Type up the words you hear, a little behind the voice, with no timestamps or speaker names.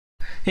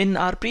In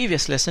our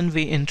previous lesson,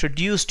 we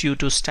introduced you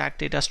to stack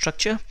data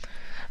structure.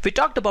 We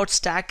talked about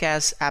stack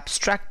as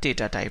abstract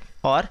data type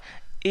or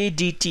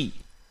ADT.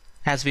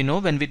 As we know,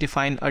 when we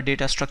define a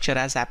data structure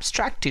as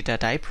abstract data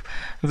type,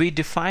 we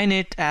define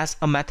it as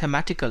a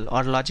mathematical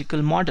or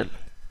logical model.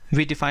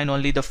 We define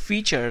only the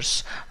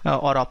features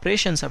or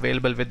operations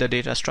available with the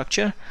data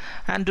structure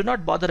and do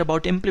not bother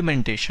about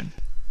implementation.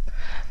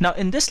 Now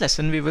in this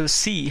lesson, we will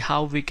see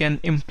how we can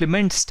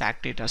implement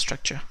stack data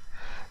structure.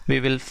 We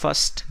will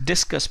first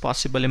discuss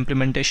possible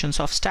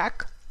implementations of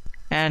stack,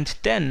 and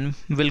then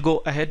we'll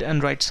go ahead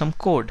and write some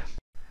code.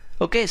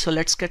 Okay, so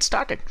let's get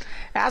started.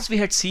 As we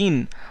had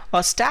seen,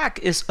 a stack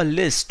is a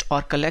list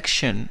or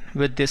collection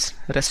with this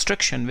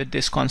restriction, with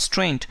this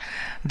constraint,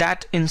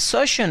 that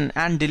insertion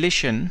and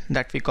deletion,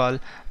 that we call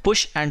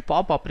push and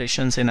pop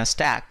operations in a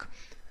stack,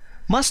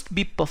 must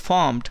be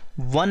performed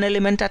one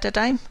element at a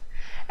time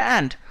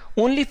and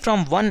only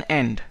from one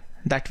end,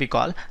 that we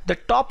call the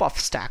top of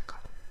stack.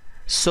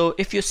 So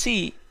if you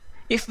see,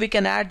 if we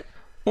can add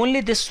only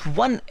this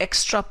one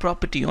extra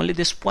property, only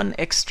this one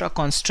extra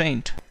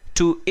constraint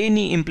to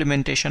any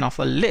implementation of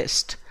a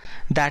list,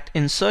 that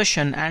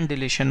insertion and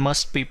deletion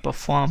must be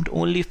performed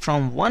only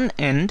from one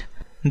end,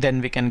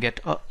 then we can get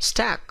a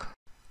stack.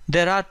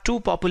 There are two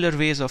popular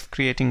ways of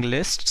creating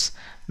lists.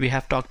 We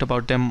have talked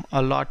about them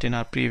a lot in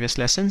our previous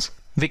lessons.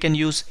 We can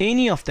use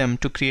any of them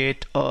to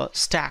create a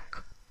stack.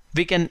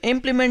 We can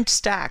implement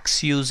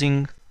stacks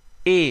using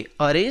A,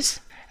 arrays,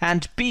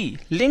 and B,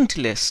 linked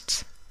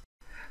lists.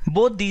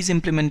 Both these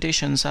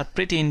implementations are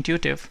pretty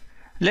intuitive.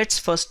 Let's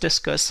first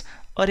discuss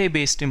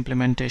array-based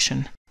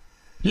implementation.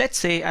 Let's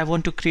say I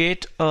want to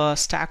create a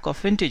stack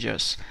of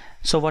integers.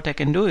 So what I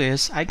can do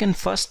is I can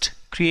first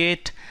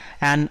create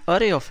an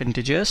array of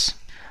integers.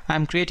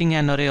 I'm creating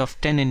an array of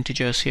 10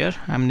 integers here.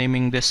 I'm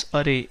naming this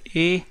array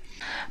A.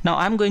 Now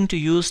I'm going to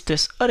use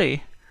this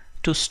array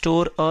to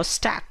store a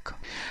stack.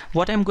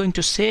 What I'm going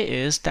to say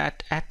is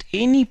that at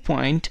any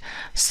point,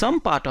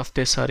 some part of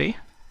this array,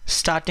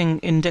 starting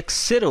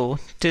index 0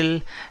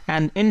 till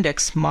an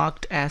index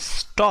marked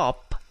as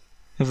top,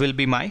 will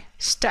be my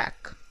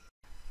stack.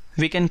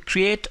 We can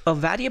create a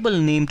variable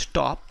named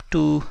top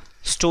to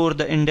store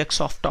the index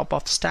of top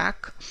of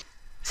stack.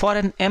 For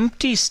an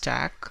empty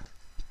stack,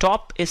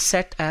 top is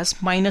set as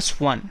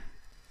 -1.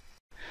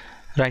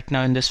 Right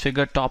now in this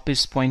figure, top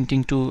is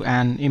pointing to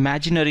an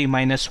imaginary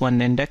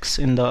 -1 index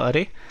in the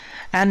array.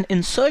 An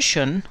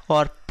insertion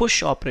or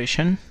push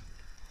operation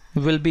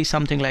will be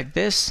something like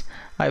this.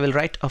 I will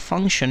write a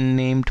function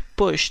named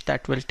push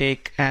that will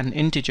take an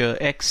integer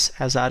x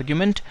as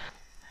argument.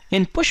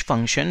 In push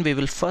function, we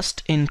will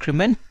first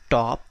increment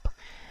top,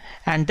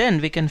 and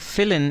then we can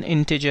fill in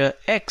integer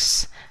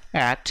x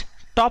at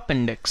top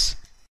index.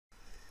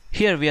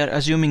 Here we are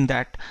assuming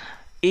that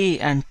A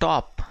and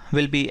top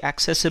will be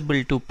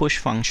accessible to push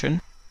function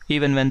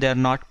even when they are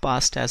not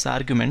passed as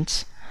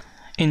arguments.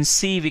 In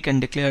C, we can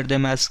declare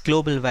them as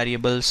global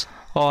variables,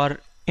 or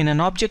in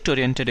an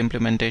object-oriented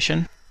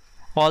implementation,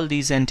 all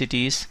these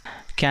entities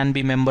can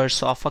be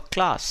members of a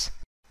class.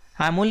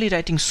 I'm only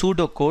writing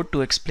pseudocode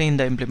to explain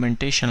the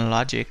implementation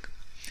logic.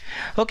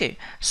 Okay,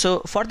 so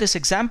for this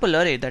example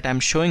array that I'm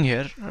showing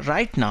here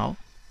right now,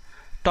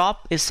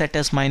 top is set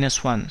as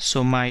 -1,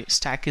 so my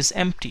stack is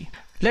empty.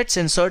 Let's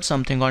insert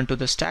something onto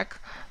the stack.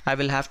 I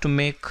will have to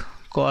make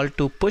call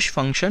to push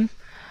function.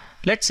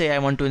 Let's say I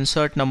want to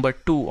insert number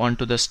 2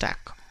 onto the stack.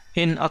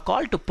 In a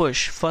call to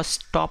push,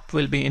 first top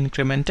will be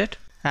incremented,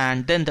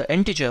 and then the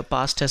integer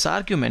passed as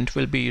argument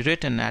will be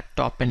written at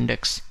top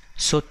index.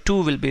 So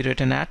 2 will be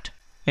written at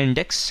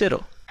index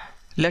 0.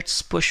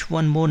 Let's push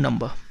one more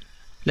number.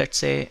 Let's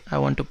say I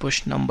want to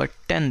push number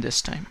 10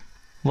 this time.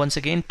 Once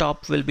again,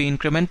 top will be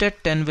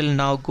incremented. 10 will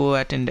now go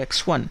at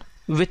index 1.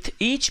 With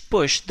each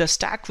push, the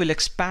stack will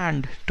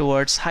expand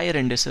towards higher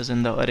indices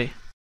in the array.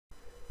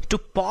 To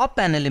pop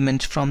an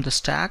element from the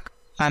stack,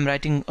 I'm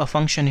writing a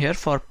function here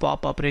for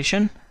pop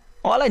operation.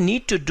 All I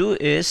need to do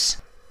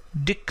is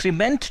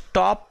decrement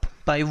top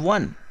by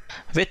 1.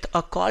 With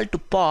a call to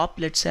pop,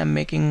 let's say I'm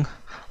making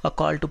a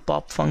call to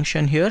pop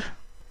function here,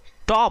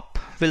 top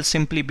will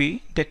simply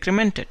be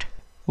decremented.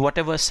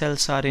 Whatever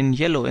cells are in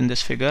yellow in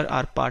this figure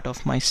are part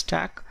of my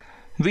stack.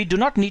 We do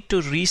not need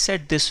to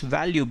reset this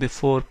value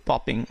before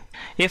popping.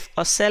 If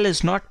a cell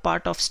is not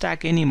part of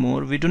stack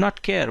anymore, we do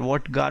not care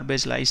what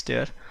garbage lies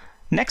there.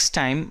 Next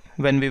time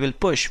when we will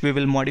push, we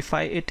will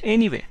modify it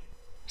anyway.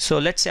 So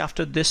let's say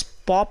after this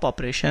pop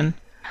operation,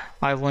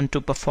 I want to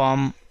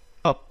perform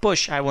a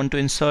push. I want to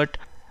insert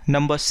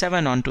number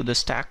 7 onto the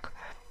stack.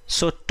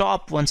 So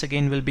top once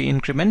again will be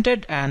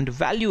incremented, and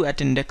value at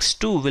index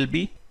 2 will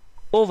be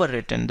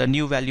overwritten. The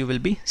new value will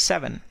be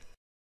 7.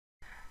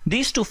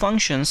 These two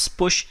functions,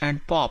 push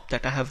and pop,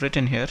 that I have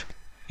written here,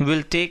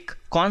 will take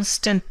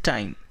constant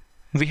time.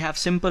 We have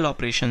simple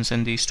operations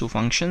in these two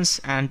functions,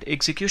 and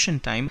execution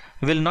time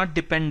will not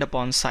depend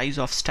upon size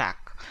of stack.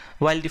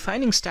 While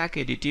defining stack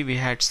ADT, we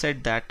had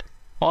said that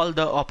all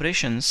the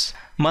operations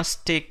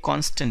must take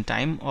constant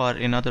time, or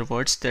in other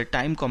words, their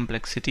time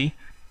complexity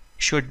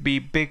should be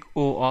big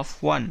O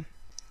of 1.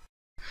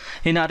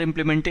 In our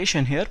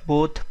implementation here,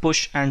 both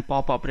push and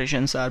pop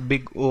operations are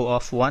big O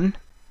of 1.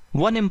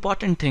 One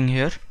important thing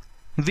here,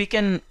 we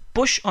can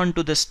push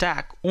onto the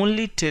stack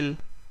only till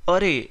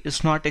array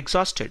is not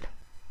exhausted,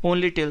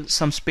 only till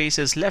some space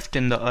is left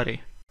in the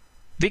array.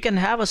 We can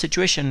have a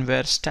situation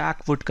where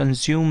stack would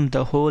consume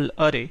the whole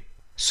array,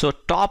 so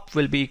top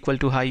will be equal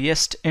to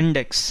highest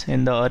index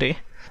in the array.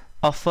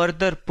 A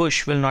further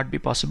push will not be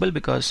possible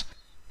because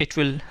it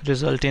will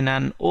result in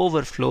an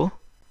overflow.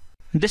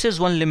 This is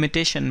one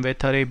limitation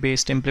with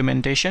array-based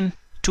implementation.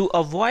 To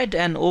avoid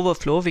an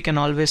overflow, we can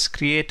always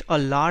create a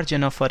large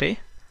enough array.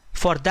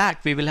 For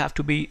that, we will have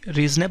to be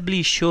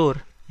reasonably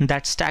sure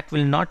that stack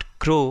will not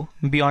grow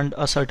beyond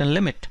a certain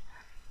limit.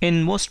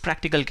 In most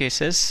practical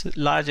cases,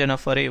 large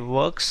enough array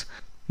works,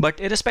 but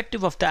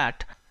irrespective of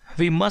that,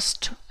 we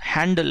must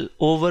handle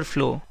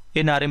overflow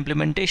in our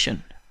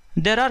implementation.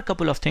 There are a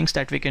couple of things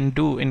that we can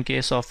do in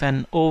case of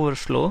an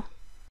overflow.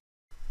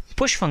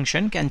 Push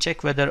function can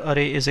check whether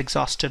array is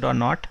exhausted or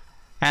not,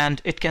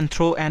 and it can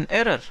throw an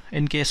error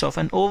in case of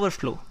an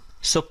overflow.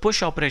 So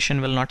push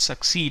operation will not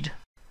succeed.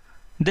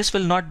 This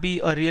will not be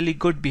a really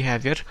good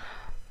behavior.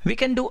 We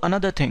can do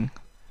another thing.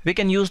 We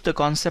can use the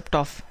concept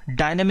of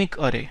dynamic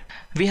array.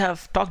 We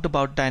have talked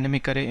about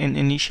dynamic array in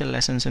initial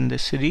lessons in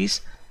this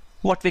series.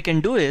 What we can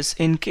do is,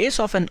 in case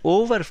of an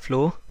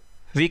overflow,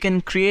 we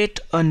can create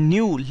a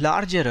new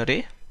larger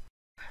array.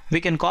 We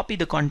can copy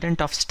the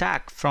content of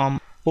stack from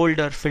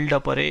older filled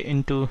up array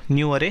into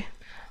new array.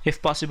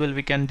 If possible,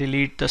 we can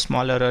delete the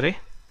smaller array.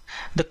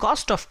 The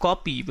cost of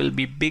copy will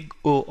be big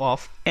O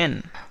of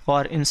n,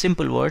 or in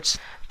simple words,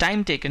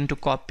 time taken to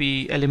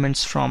copy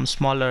elements from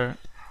smaller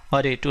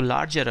array to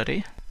larger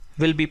array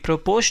will be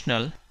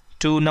proportional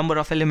to number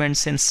of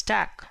elements in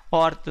stack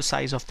or the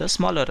size of the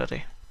smaller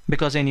array,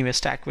 because anyway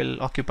stack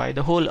will occupy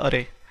the whole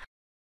array.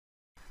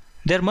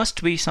 There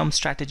must be some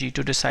strategy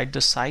to decide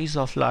the size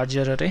of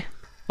larger array.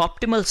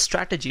 Optimal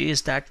strategy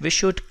is that we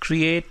should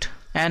create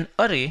an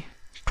array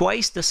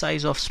twice the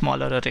size of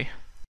smaller array.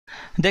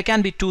 There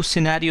can be two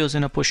scenarios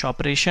in a push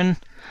operation.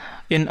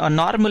 In a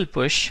normal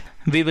push,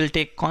 we will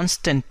take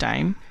constant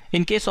time.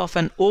 In case of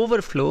an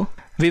overflow,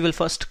 we will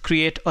first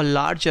create a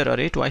larger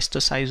array twice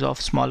the size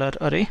of smaller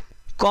array,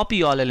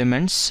 copy all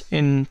elements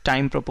in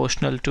time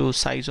proportional to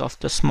size of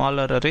the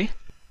smaller array,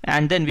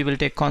 and then we will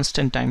take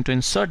constant time to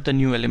insert the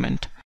new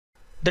element.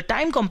 The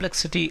time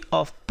complexity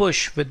of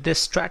push with this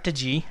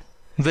strategy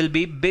will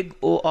be big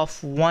O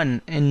of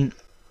 1 in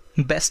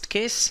best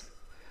case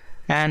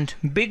and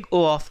big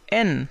O of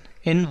n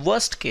in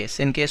worst case.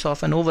 In case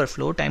of an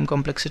overflow, time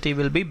complexity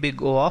will be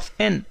big O of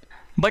n,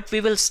 but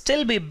we will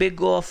still be big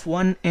O of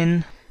 1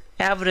 in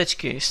average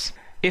case.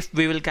 If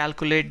we will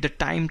calculate the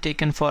time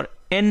taken for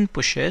n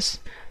pushes,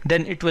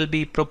 then it will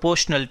be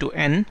proportional to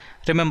n.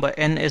 Remember,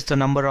 n is the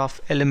number of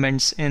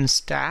elements in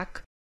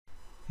stack.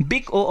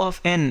 Big O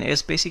of n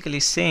is basically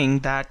saying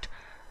that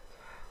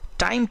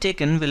time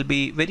taken will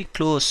be very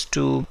close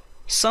to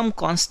some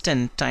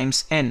constant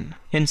times n.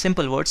 In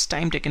simple words,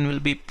 time taken will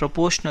be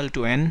proportional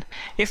to n.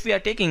 If we are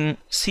taking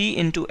c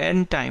into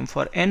n time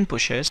for n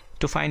pushes,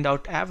 to find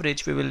out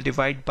average, we will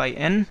divide by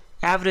n.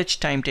 Average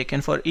time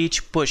taken for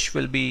each push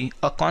will be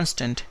a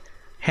constant,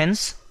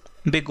 hence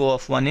big O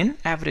of 1 in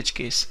average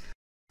case.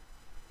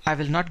 I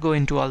will not go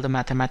into all the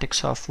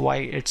mathematics of why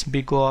it's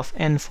big O of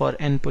n for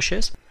n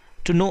pushes.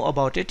 To know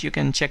about it, you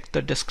can check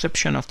the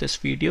description of this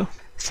video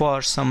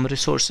for some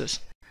resources.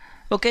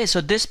 Okay,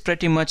 so this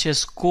pretty much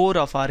is core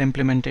of our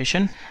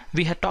implementation.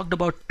 We had talked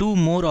about two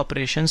more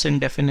operations in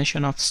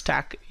definition of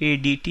stack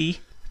ADT.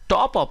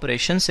 Top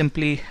operation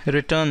simply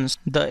returns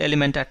the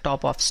element at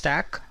top of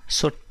stack.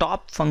 So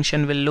top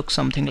function will look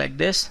something like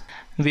this.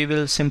 We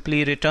will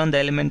simply return the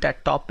element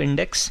at top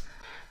index.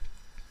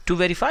 To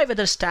verify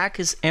whether stack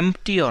is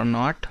empty or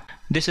not,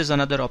 this is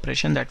another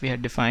operation that we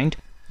had defined.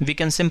 We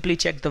can simply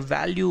check the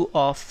value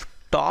of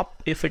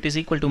top. If it is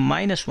equal to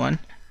 -1,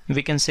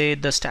 we can say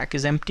the stack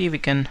is empty. We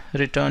can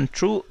return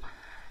true,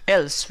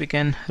 else we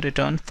can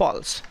return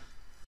false.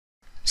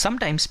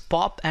 Sometimes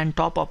pop and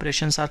top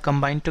operations are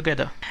combined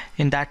together.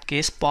 In that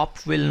case,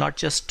 pop will not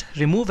just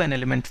remove an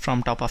element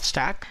from top of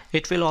stack,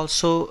 it will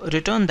also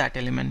return that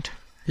element.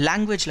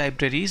 Language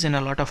libraries in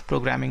a lot of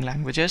programming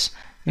languages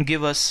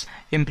give us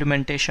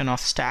implementation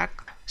of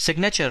stack.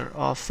 Signature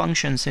of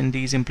functions in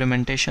these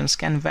implementations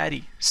can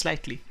vary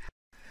slightly.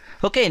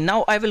 Okay,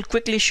 now I will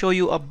quickly show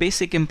you a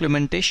basic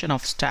implementation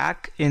of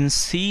stack in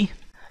C.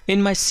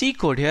 In my C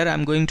code here,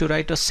 I'm going to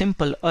write a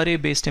simple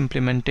array-based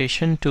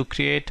implementation to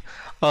create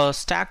a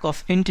stack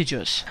of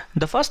integers.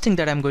 The first thing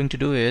that I'm going to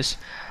do is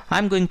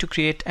I'm going to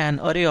create an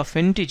array of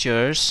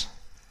integers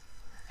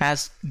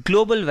as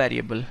global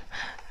variable,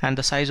 and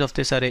the size of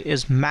this array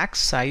is max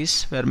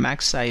size, where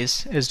max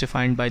size is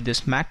defined by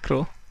this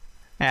macro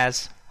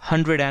as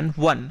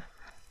 101.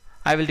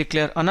 I will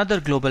declare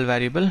another global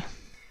variable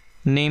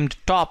named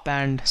top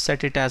and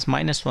set it as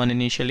 -1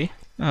 initially.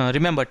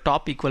 Remember,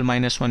 top equal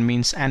 -1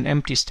 means an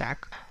empty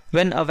stack.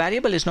 When a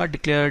variable is not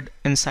declared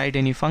inside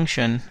any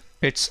function,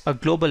 it's a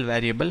global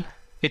variable.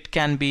 It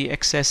can be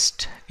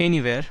accessed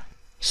anywhere.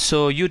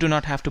 so you do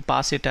not have to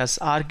pass it as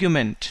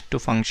argument to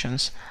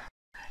functions.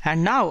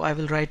 And now I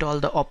will write all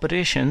the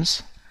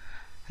operations.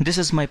 This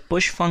is my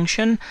push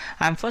function.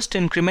 I'm first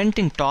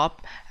incrementing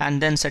top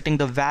and then setting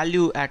the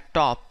value at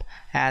top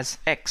as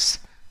x.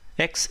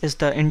 X is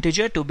the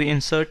integer to be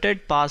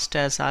inserted, passed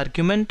as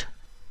argument.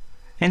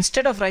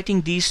 Instead of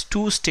writing these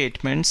two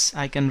statements,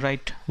 I can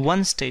write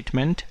one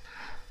statement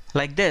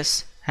like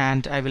this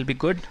and I will be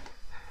good.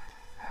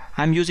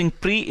 I'm using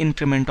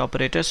pre-increment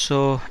operator,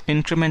 so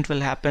increment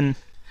will happen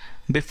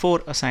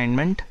before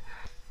assignment.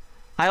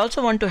 I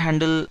also want to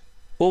handle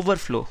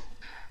overflow.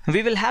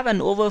 We will have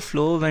an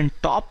overflow when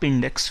top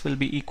index will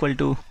be equal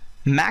to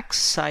max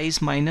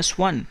size minus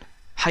 1,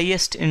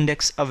 highest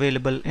index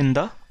available in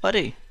the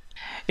array.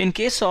 In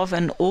case of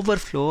an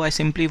overflow, I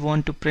simply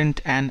want to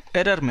print an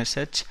error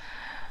message,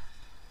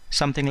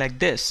 something like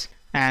this,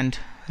 and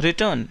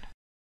return.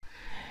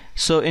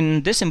 So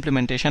in this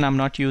implementation, I'm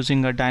not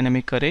using a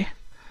dynamic array.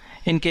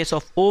 In case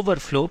of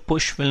overflow,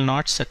 push will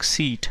not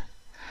succeed.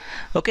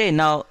 Okay,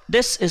 now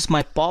this is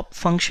my pop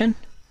function.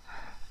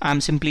 I'm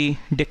simply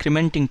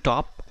decrementing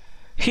top.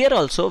 Here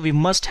also we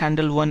must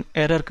handle one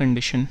error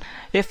condition.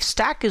 If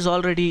stack is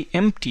already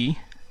empty,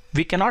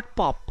 we cannot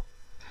pop.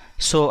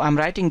 So I'm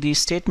writing these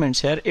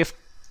statements here. If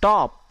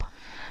top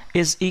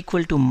is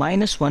equal to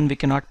 -1, we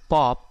cannot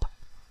pop.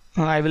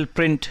 I will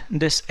print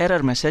this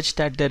error message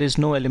that there is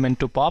no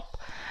element to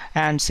pop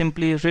and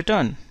simply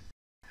return.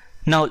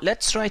 Now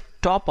let's write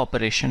top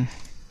operation.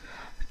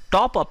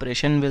 Top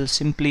operation will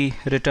simply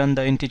return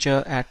the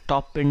integer at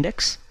top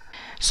index.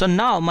 So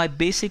now my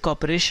basic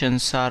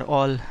operations are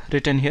all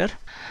written here.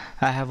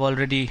 I have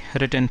already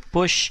written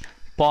push,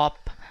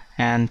 pop,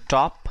 and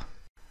top.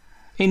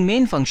 In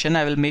main function,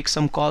 I will make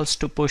some calls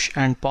to push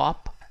and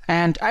pop.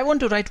 And I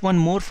want to write one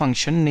more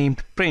function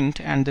named print,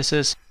 and this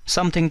is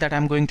something that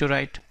I'm going to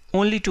write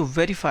only to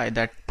verify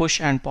that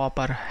push and pop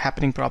are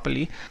happening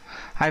properly.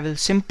 I will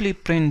simply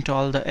print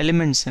all the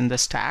elements in the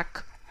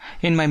stack.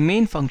 In my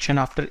main function,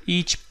 after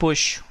each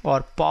push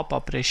or pop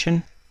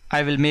operation,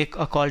 I will make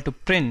a call to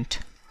print.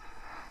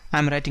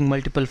 I'm writing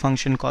multiple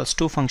function calls,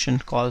 two function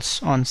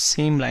calls on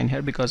same line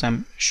here because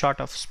I'm short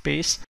of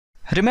space.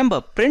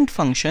 Remember, print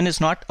function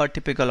is not a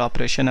typical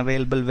operation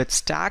available with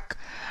stack.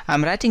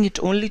 I'm writing it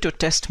only to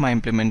test my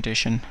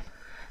implementation.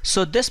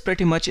 So this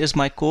pretty much is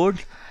my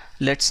code.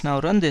 Let's now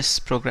run this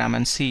program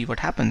and see what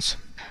happens.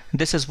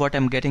 This is what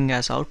I'm getting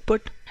as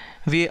output.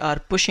 We are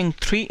pushing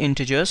 3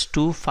 integers,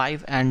 2,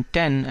 5, and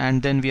 10,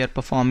 and then we are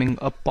performing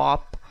a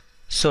pop.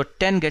 So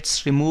 10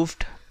 gets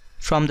removed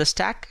from the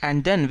stack,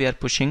 and then we are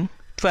pushing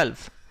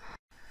 12.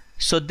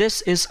 So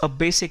this is a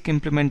basic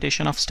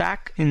implementation of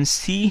stack in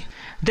C.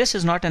 This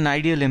is not an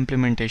ideal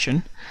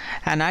implementation.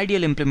 An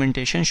ideal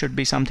implementation should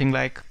be something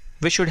like,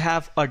 we should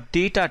have a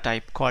data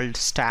type called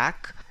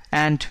stack,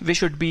 and we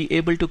should be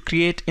able to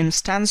create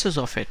instances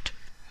of it.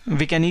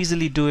 We can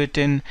easily do it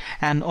in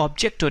an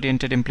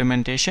object-oriented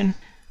implementation.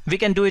 We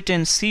can do it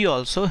in C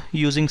also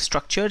using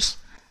structures.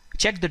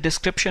 Check the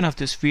description of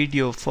this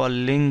video for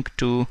link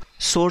to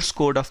source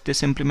code of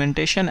this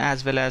implementation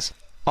as well as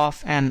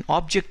of an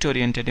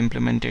object-oriented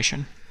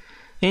implementation.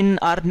 In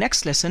our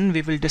next lesson,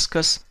 we will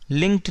discuss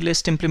linked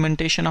list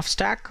implementation of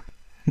stack.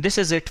 This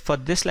is it for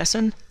this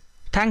lesson.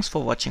 Thanks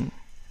for watching.